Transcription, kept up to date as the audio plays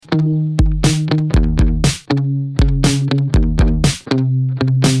You're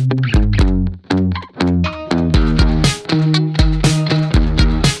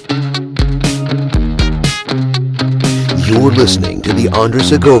listening to The Andres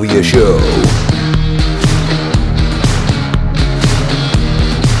Segovia Show.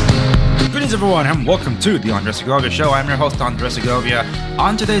 Greetings, everyone, and welcome to The Andres Segovia Show. I'm your host, Andres Segovia.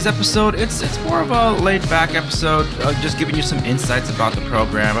 On today's episode, it's more of a laid-back episode, just giving you some insights about the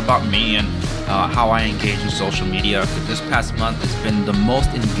program, about me, and how I engage in social media. This past month has been the most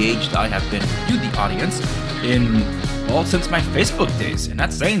engaged I have been with you, the audience, since my Facebook days. And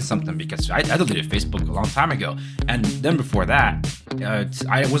that's saying something because I deleted Facebook a long time ago. And then before that,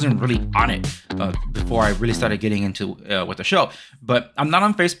 I wasn't really on it before I really started getting into with the show. But I'm not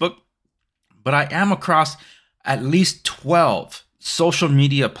on Facebook, but I am across at least 12 social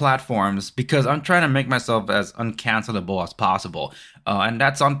media platforms because I'm trying to make myself as uncancelable as possible. And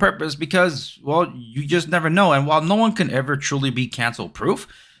that's on purpose because, well, you just never know. And while no one can ever truly be cancel proof,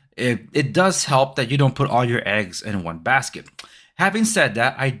 it does help that you don't put all your eggs in one basket. Having said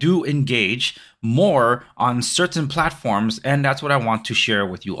that, I do engage more on certain platforms, and that's what I want to share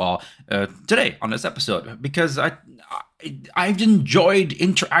with you all today on this episode, because I've enjoyed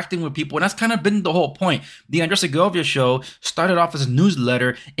interacting with people, and that's kind of been the whole point. The Andres Segovia Show started off as a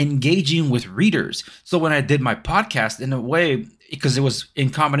newsletter engaging with readers. So when I did my podcast, in a way, because it was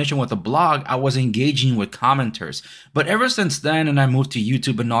in combination with a blog, I was engaging with commenters. But ever since then, and I moved to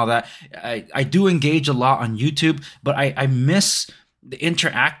YouTube and all that, I do engage a lot on YouTube, but I miss the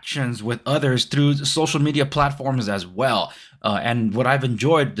interactions with others through social media platforms as well. And what I've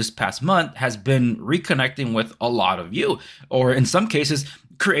enjoyed this past month has been reconnecting with a lot of you, or in some cases,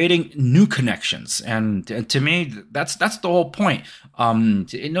 creating new connections. And to me, that's the whole point.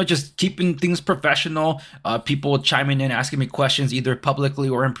 Just keeping things professional, people chiming in, asking me questions either publicly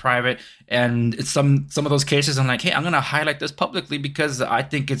or in private. And it's some of those cases I'm like, hey, I'm going to highlight this publicly because I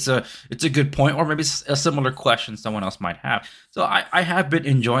think it's a good point, or maybe a similar question someone else might have. So I have been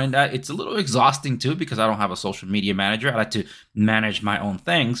enjoying that. It's a little exhausting too because I don't have a social media manager. I like to manage my own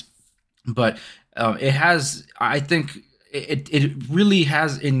things, but I think it really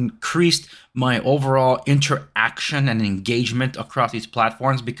has increased my overall interaction and engagement across these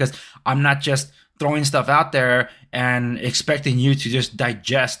platforms because I'm not just throwing stuff out there and expecting you to just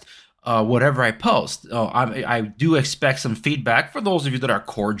digest whatever I post. I do expect some feedback for those of you that are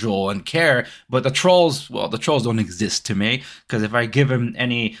cordial and care, but the trolls don't exist to me, because if I give them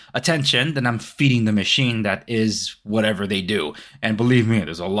any attention, then I'm feeding the machine that is whatever they do. And believe me,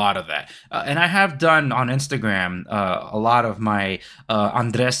 there's a lot of that. And I have done on Instagram a lot of my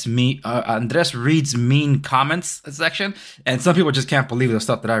Andres Reads Mean Comments section, and some people just can't believe the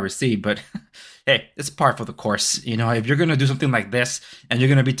stuff that I receive, but hey, it's par for the course. If you're going to do something like this and you're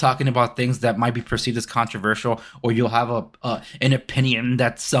going to be talking about things that might be perceived as controversial, or you'll have an opinion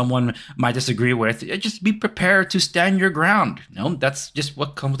that someone might disagree with, just be prepared to stand your ground. That's just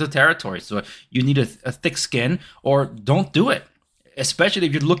what comes with the territory. So you need a thick skin, or don't do it. Especially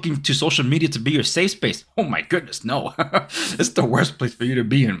if you're looking to social media to be your safe space. Oh my goodness, no. It's the worst place for you to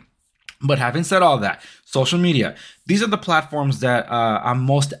be in. But having said all that, social media, these are the platforms that I'm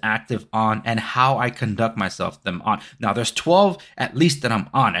most active on and how I conduct myself them on. Now, there's 12 at least that I'm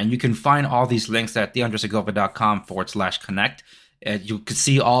on, and you can find all these links at theandresegovia.com/connect. You can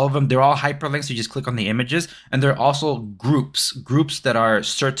see all of them. They're all hyperlinks. You just click on the images. And there are also groups that are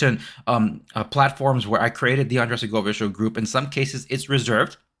certain platforms where I created the Andres Segovia Show group. In some cases, it's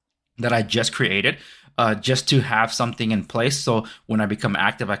reserved, that I just created, just to have something in place. So when I become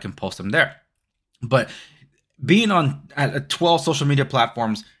active, I can post them there. But being on 12 social media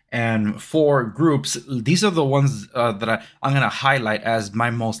platforms and 4 groups, these are the ones that I'm going to highlight as my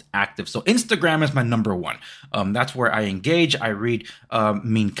most active. So Instagram is my number one. That's where I engage. I read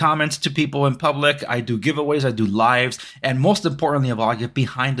mean comments to people in public. I do giveaways. I do lives. And most importantly of all, I get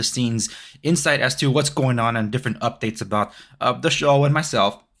behind the scenes insight as to what's going on and different updates about the show and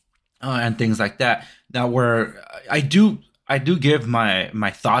myself. And things like that. Now, where I do give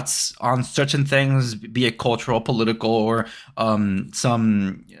my thoughts on certain things, be it cultural, political, or some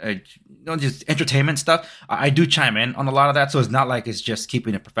just entertainment stuff. I do chime in on a lot of that, so it's not like it's just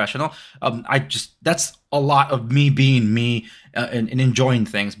keeping it professional. That's a lot of me being me and enjoying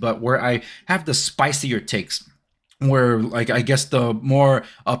things. But where I have the spicier takes, where I guess the more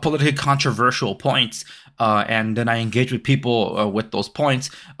politically controversial points. And then I engage with people with those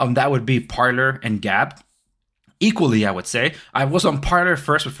points. That would be Parler and Gab. equally, I would say. I was on Parler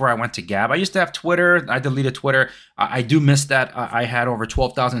first before I went to Gab. I used to have Twitter. I deleted Twitter. I do miss that. I had over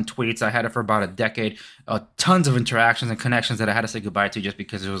 12,000 tweets. I had it for about a decade. Tons of interactions and connections that I had to say goodbye to just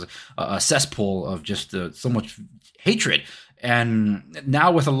because it was a cesspool of just so much hatred. And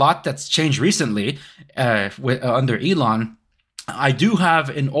now with a lot that's changed recently under Elon, I do have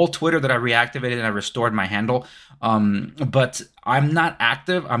an old Twitter that I reactivated and I restored my handle. But I'm not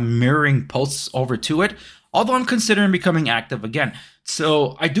active. I'm mirroring posts over to it. Although I'm considering becoming active again.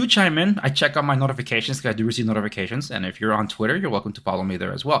 So I do chime in. I check out my notifications because I do receive notifications. And if you're on Twitter, you're welcome to follow me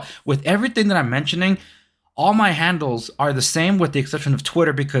there as well. With everything that I'm mentioning, all my handles are the same with the exception of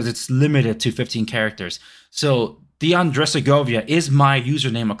Twitter because it's limited to 15 characters. So Andres Segovia is my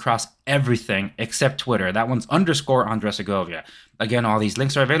username across everything except Twitter. That one's _Andres Segovia. Again, all these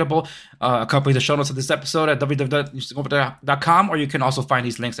links are available. Accompany the show notes of this episode at www.andressegovia.com, or you can also find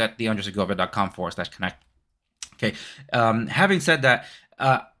these links at theandressegovia.com/connect. Okay. Having said that,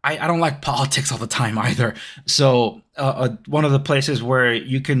 I don't like politics all the time either. So one of the places where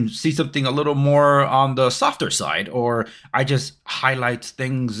you can see something a little more on the softer side, or I just highlight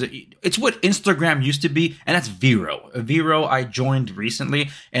things. It's what Instagram used to be, and that's Vero. Vero I joined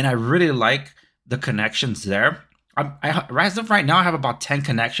recently, and I really like the connections there. As of right now, I have about 10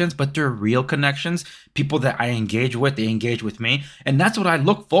 connections, but they're real connections. People that I engage with, they engage with me. And that's what I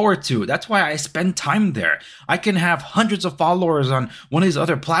look forward to. That's why I spend time there. I can have hundreds of followers on one of these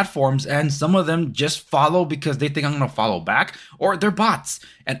other platforms, and some of them just follow because they think I'm going to follow back, or they're bots.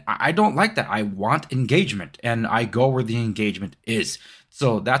 And I don't like that. I want engagement, and I go where the engagement is.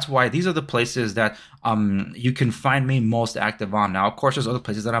 So that's why these are the places that you can find me most active on. Now, of course, there's other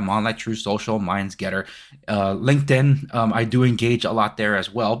places that I'm on, like True Social, Minds Getter, LinkedIn. I do engage a lot there as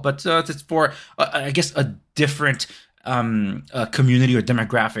well, but it's for, I guess, a different community or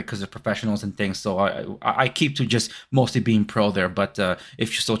demographic because of professionals and things. So I keep to just mostly being pro there, but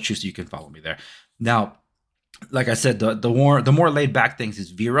if you still choose to, you can follow me there. Now, like I said, the more laid back things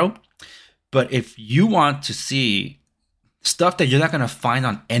is Vero, but if you want to see stuff that you're not going to find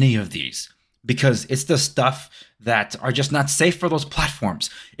on any of these, because it's the stuff that are just not safe for those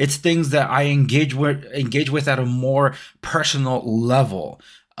platforms. It's things that I engage with at a more personal level.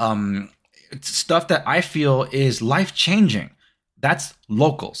 It's stuff that I feel is life-changing. That's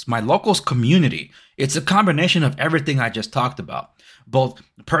Locals, my Locals community. It's a combination of everything I just talked about, both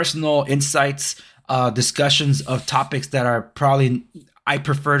personal insights, discussions of topics that are probably I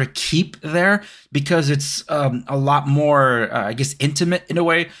prefer to keep there because it's a lot more, I guess, intimate in a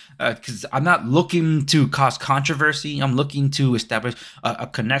way, because I'm not looking to cause controversy. I'm looking to establish a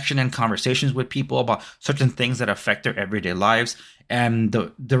connection and conversations with people about certain things that affect their everyday lives. And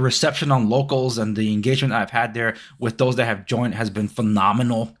the reception on Locals and the engagement I've had there with those that have joined has been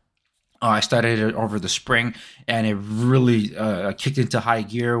phenomenal. I started it over the spring, and it really kicked into high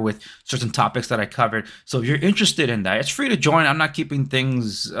gear with certain topics that I covered. So if you're interested in that, it's free to join. I'm not keeping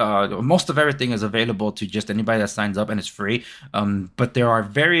things. Most of everything is available to just anybody that signs up, and it's free. But there are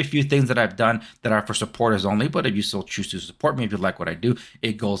very few things that I've done that are for supporters only. But if you still choose to support me, if you like what I do,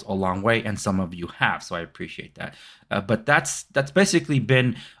 it goes a long way, and some of you have. So I appreciate that. But that's basically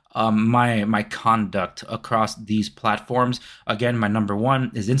been my conduct across these platforms. Again, my number one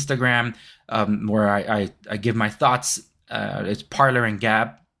is Instagram, where I give my thoughts. It's Parler and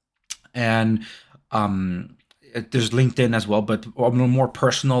Gab, and there's LinkedIn as well, but on a more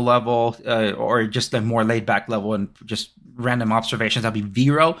personal level, or just a more laid back level, and just random observations. That'll be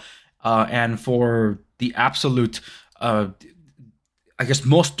Vero, and for the absolute, I guess,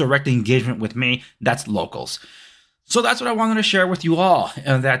 most direct engagement with me, that's Locals. So that's what I wanted to share with you all,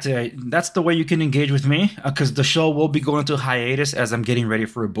 and that's the way you can engage with me, because the show will be going to hiatus as I'm getting ready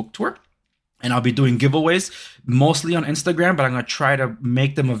for a book tour, and I'll be doing giveaways mostly on Instagram, but I'm going to try to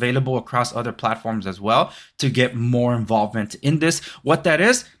make them available across other platforms as well to get more involvement in this. What that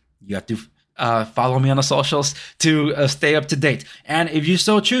is, you have to follow me on the socials to stay up to date. And if you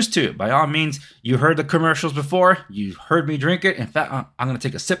so choose to, by all means, you heard the commercials before, you heard me drink it. In fact, I'm going to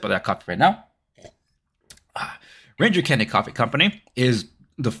take a sip of that coffee right now. Ranger Candy Coffee Company is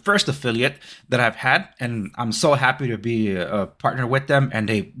the first affiliate that I've had, and I'm so happy to be a partner with them, and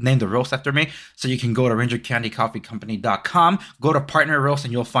they named the roast after me. So you can go to rangercandycoffeecompany.com, go to Partner Roast,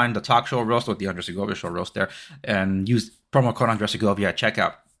 and you'll find the talk show roast with the Andres Segovia show roast there, and use promo code Andres Segovia at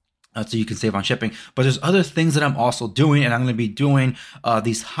checkout. So you can save on shipping. But there's other things that I'm also doing, and I'm going to be doing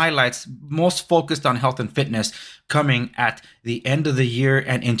these highlights most focused on health and fitness coming at the end of the year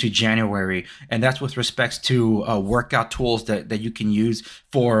and into January. And that's with respects to workout tools that you can use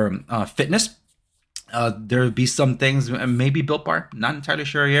for fitness. There'll be some things, maybe Built Bar, not entirely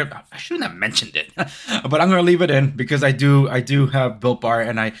sure yet. I shouldn't have mentioned it, but I'm gonna leave it in because I do have Built Bar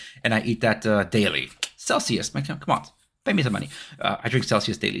and I eat that daily. Celsius, man, come on. Pay me some money. I drink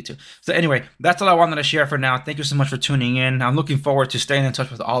Celsius daily too. So anyway, that's all I wanted to share for now. Thank you so much for tuning in. I'm looking forward to staying in touch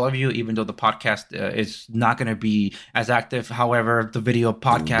with all of you, even though the podcast is not going to be as active. However, the video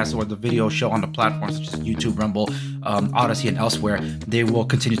podcast or the video show on the platforms such as YouTube, Rumble, Odyssey, and elsewhere, they will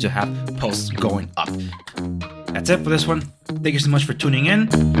continue to have posts going up. That's it for this one. Thank you so much for tuning in.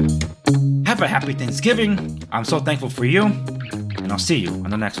 Have a happy Thanksgiving. I'm so thankful for you, and I'll see you on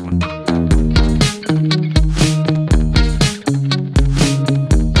the next one.